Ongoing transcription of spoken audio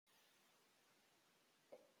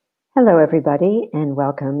Hello, everybody, and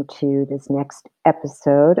welcome to this next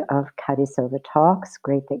episode of Kadisova Talks.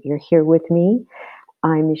 Great that you're here with me.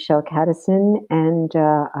 I'm Michelle Caddison, and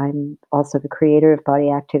I'm also the creator of Body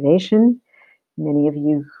Activation. Many of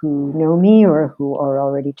you who know me or who are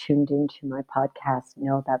already tuned into my podcast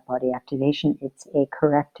know about Body Activation. It's a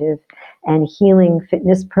corrective and healing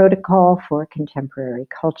fitness protocol for contemporary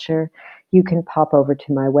culture. You can pop over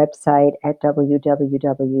to my website at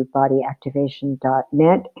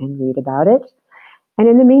www.bodyactivation.net and read about it. And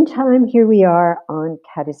in the meantime, here we are on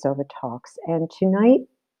Kadisova Talks. And tonight,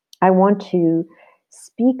 I want to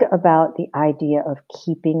speak about the idea of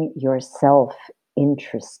keeping yourself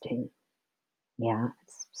interesting. Yeah,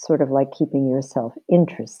 it's sort of like keeping yourself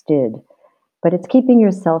interested, but it's keeping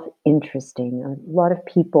yourself interesting. A lot of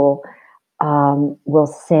people will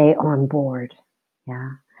say on board,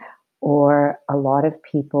 yeah, or a lot of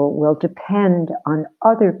people will depend on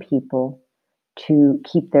other people to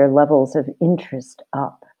keep their levels of interest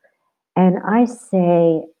up. And I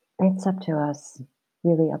say it's up to us,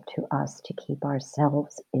 really up to us to keep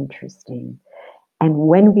ourselves interesting. And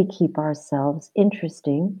when we keep ourselves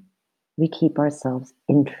interesting, we keep ourselves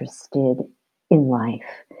interested in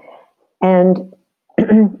life. And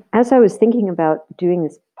as I was thinking about doing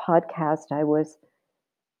this podcast, I was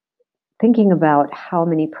thinking about how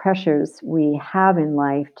many pressures we have in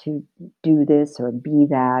life to do this or be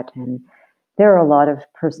that. And there are a lot of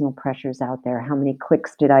personal pressures out there. How many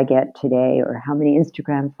clicks did I get today? Or how many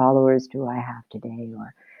Instagram followers do I have today?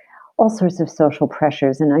 Or all sorts of social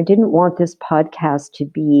pressures. And I didn't want this podcast to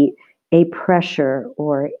be a pressure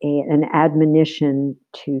or an admonition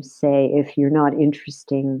to say, if you're not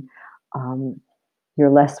interesting, you're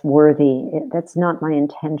less worthy. That's not my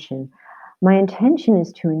intention. My intention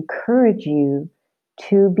is to encourage you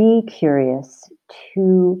to be curious,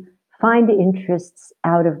 to find interests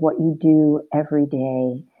out of what you do every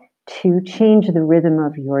day, to change the rhythm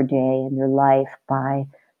of your day and your life by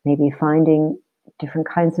maybe finding different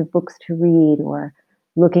kinds of books to read or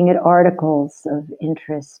looking at articles of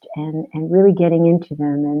interest and really getting into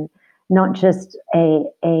them, and not just a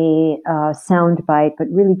sound bite,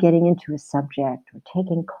 but really getting into a subject or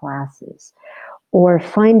taking classes or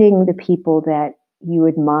finding the people that you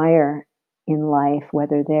admire in life,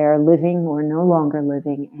 whether they're living or no longer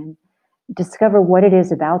living, and discover what it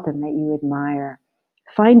is about them that you admire.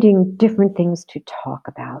 Finding different things to talk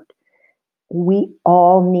about. We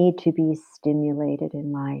all need to be stimulated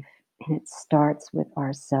in life, and it starts with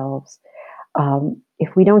ourselves.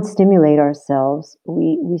 If we don't stimulate ourselves,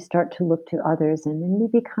 we start to look to others, and then we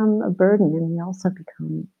become a burden, and we also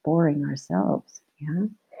become boring ourselves. Yeah,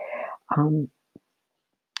 um,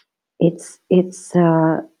 it's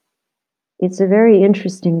a very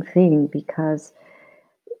interesting thing because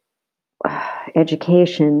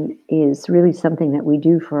education is really something that we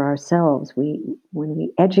do for ourselves. When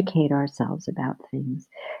we educate ourselves about things,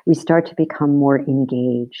 we start to become more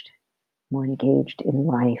engaged in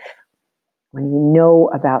life. When we know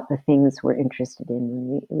about the things we're interested in,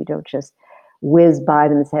 when we don't just whiz by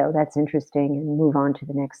them and say, oh, that's interesting, and move on to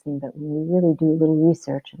the next thing, but when we really do a little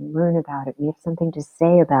research and learn about it, we have something to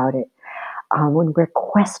say about it, when we're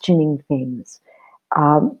questioning things,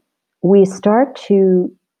 we start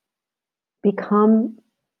to become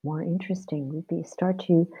more interesting. We start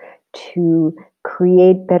to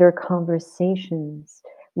create better conversations.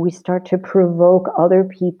 We start to provoke other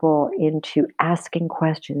people into asking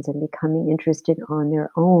questions and becoming interested on their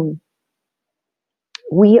own.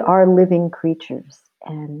 We are living creatures,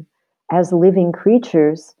 and as living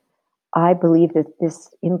creatures, I believe that this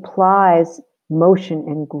implies motion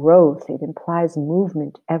and growth. It implies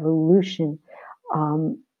movement, evolution,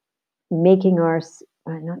 um, making our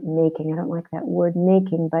not making, I don't like that word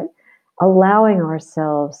making, but allowing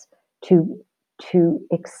ourselves to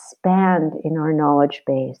expand in our knowledge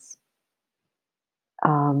base.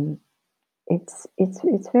 Um, it's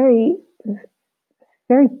very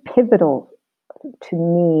pivotal to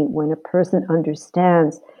me when a person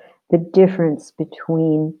understands the difference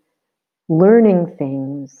between learning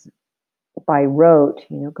things by rote,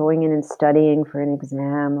 going in and studying for an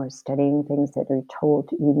exam or studying things that are told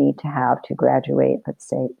you need to have to graduate, let's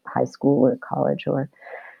say high school or college or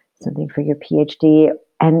something for your PhD.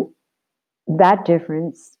 And that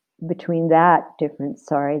difference that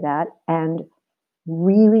and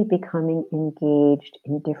really becoming engaged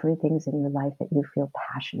in different things in your life that you feel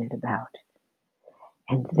passionate about.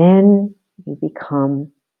 And then you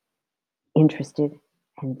become interested,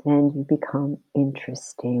 and then you become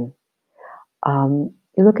interesting.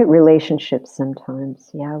 You look at relationships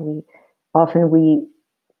sometimes. Yeah, we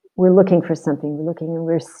we're looking for something, and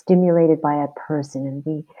we're stimulated by a person, and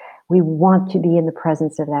we want to be in the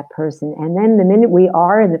presence of that person. And then the minute we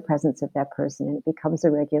are in the presence of that person and it becomes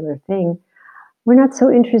a regular thing, we're not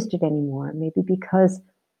so interested anymore. Maybe because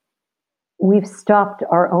we've stopped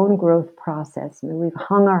our own growth process. Maybe we've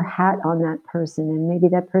hung our hat on that person, and maybe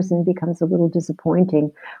that person becomes a little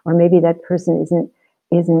disappointing, or maybe that person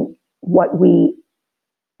isn't what we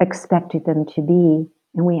expected them to be.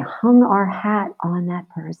 And we hung our hat on that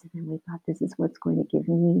person, and we thought, this is what's going to give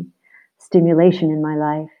me stimulation in my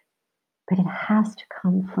life. But it has to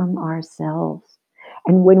come from ourselves.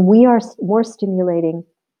 And when we are more stimulating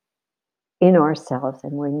in ourselves,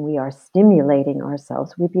 and when we are stimulating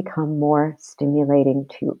ourselves, we become more stimulating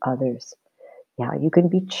to others. Yeah, you can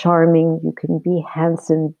be charming, you can be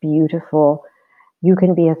handsome, beautiful, you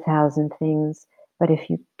can be 1,000 things, but if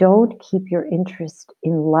you don't keep your interest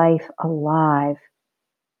in life alive,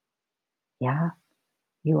 yeah,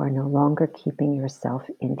 you are no longer keeping yourself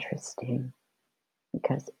interesting,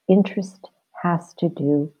 because interest has to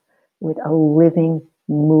do with a living,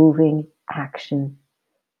 moving action,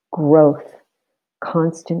 growth,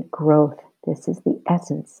 constant growth. This is the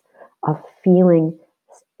essence of feeling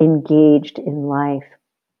engaged in life.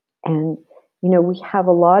 And, we have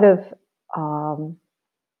a lot of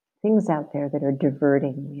things out there that are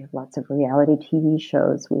diverting. We have lots of reality TV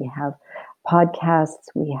shows, we have podcasts,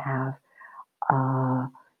 we have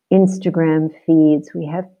Instagram feeds, we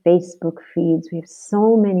have Facebook feeds, we have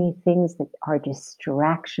so many things that are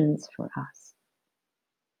distractions for us.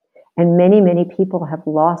 And many, many people have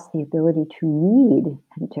lost the ability to read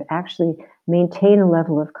and to actually maintain a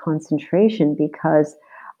level of concentration because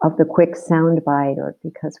of the quick soundbite, or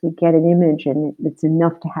because we get an image and it's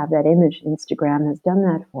enough to have that image. Instagram has done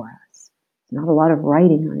that for us. There's not a lot of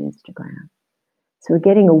writing on Instagram. So we're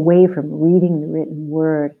getting away from reading the written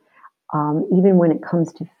word. Even when it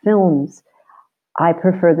comes to films, I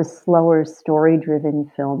prefer the slower,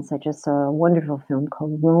 story-driven films. I just saw a wonderful film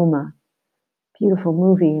called Roma. Beautiful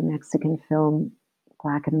movie, a Mexican film,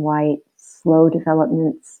 black and white, slow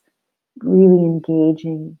developments, really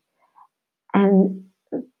engaging. And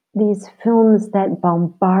these films that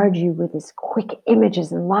bombard you with these quick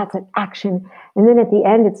images and lots of action. And then at the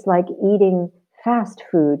end, it's like eating fast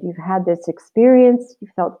food. You've had this experience, you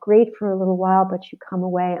felt great for a little while, but you come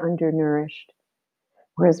away undernourished.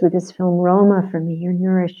 Whereas with this film, Roma, for me, you're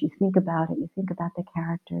nourished. You think about it. You think about the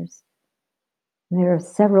characters. And there are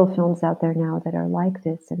several films out there now that are like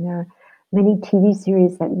this. And there are many TV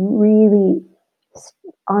series that really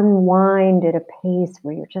unwind at a pace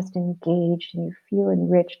where you're just engaged and you feel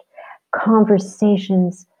enriched.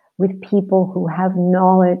 Conversations with people who have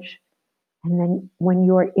knowledge. And then when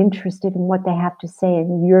you're interested in what they have to say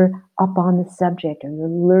and you're up on the subject, or you're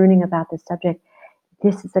learning about the subject,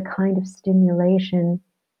 this is a kind of stimulation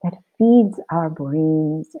that feeds our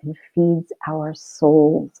brains and feeds our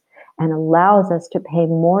souls and allows us to pay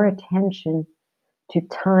more attention to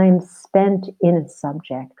time spent in a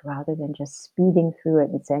subject rather than just speeding through it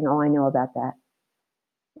and saying, oh, I know about that.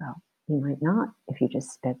 Well, you might not if you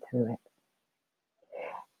just sped through it.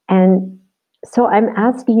 And so I'm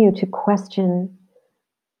asking you to question,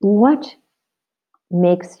 what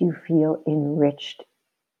makes you feel enriched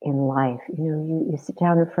in life? You sit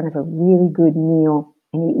down in front of a really good meal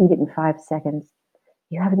and you eat it in 5 seconds.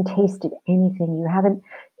 You haven't tasted anything. You haven't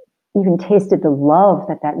even tasted the love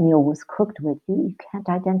that meal was cooked with. You can't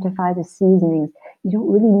identify the seasonings. You don't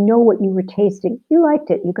really know what you were tasting. You liked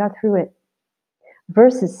it. You got through it.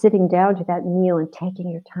 Versus sitting down to that meal and taking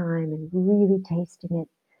your time and really tasting it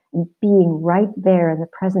and being right there in the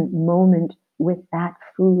present moment with that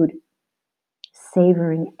food,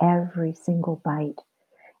 savoring every single bite.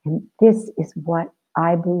 And this is what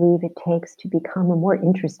I believe it takes to become a more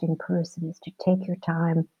interesting person, is to take your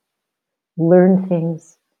time, learn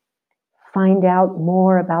things, find out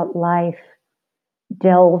more about life,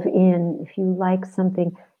 delve in. If you like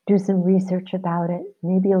something, do some research about it.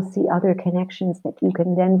 Maybe you'll see other connections that you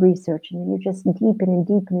can then research, and you just deepen and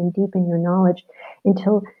deepen and deepen your knowledge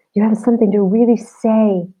until you have something to really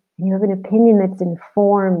say, and you have an opinion that's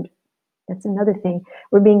informed. That's another thing.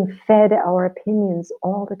 We're being fed our opinions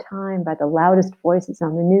all the time by the loudest voices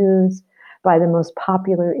on the news, by the most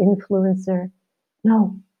popular influencer.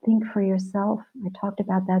 No, think for yourself. I talked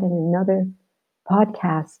about that in another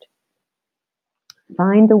podcast.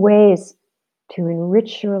 Find the ways to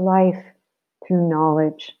enrich your life through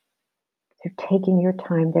knowledge, through taking your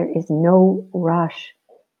time. There is no rush.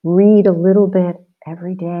 Read a little bit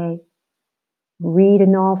every day. Read a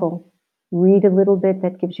novel. Read a little bit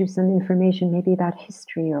that gives you some information, maybe about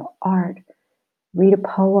history or art. Read a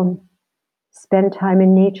poem. Spend time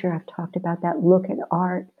in nature. I've talked about that. Look at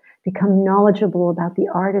art. become knowledgeable about the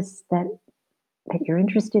artists that you're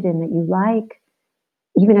interested in, that you like,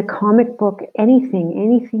 even a comic book, anything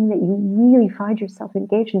that you really find yourself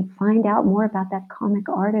engaged in. Find out more about that comic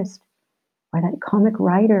artist or that comic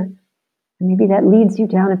writer. And maybe that leads you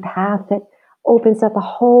down a path that opens up a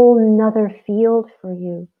whole nother field for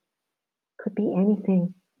you. Could be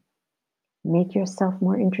anything. Make yourself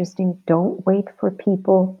more interesting. Don't wait for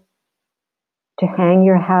people to hang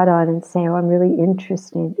your hat on and say, oh, I'm really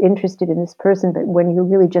interested in this person, but when you're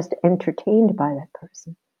really just entertained by that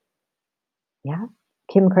person. Yeah.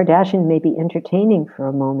 Kim Kardashian may be entertaining for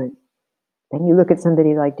a moment. Then you look at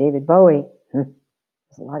somebody like David Bowie, there's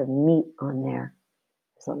a lot of meat on there.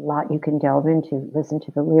 There's a lot you can delve into. Listen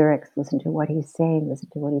to the lyrics, listen to what he's saying, listen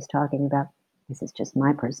to what he's talking about. This is just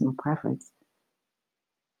my personal preference.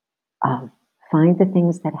 Find the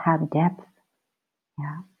things that have depth.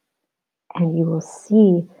 Yeah. And you will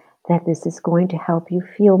see that this is going to help you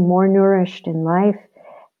feel more nourished in life.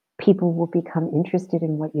 People will become interested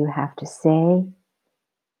in what you have to say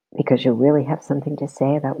because you really have something to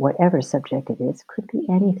say about whatever subject it is. Could be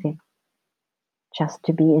anything. Just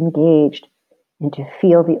to be engaged and to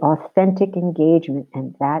feel the authentic engagement.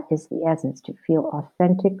 And that is the essence, to feel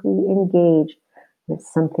authentically engaged with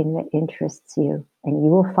something that interests you. And you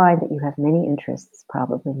will find that you have many interests,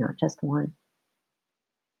 probably not just one.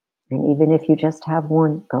 And even if you just have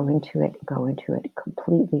one, go into it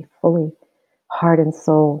completely, fully, heart and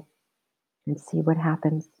soul, and see what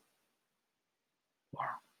happens.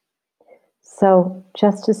 Yeah. So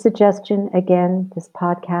just a suggestion, again, this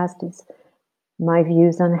podcast is my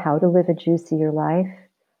views on how to live a juicier life.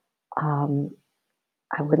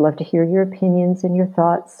 I would love to hear your opinions and your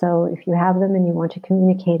thoughts. So if you have them and you want to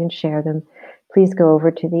communicate and share them, please go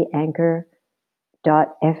over to the anchor.fm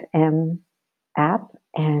app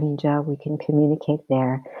and we can communicate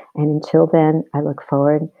there. And until then, I look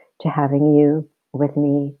forward to having you with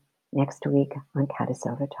me next week on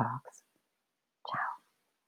Catasova Talks.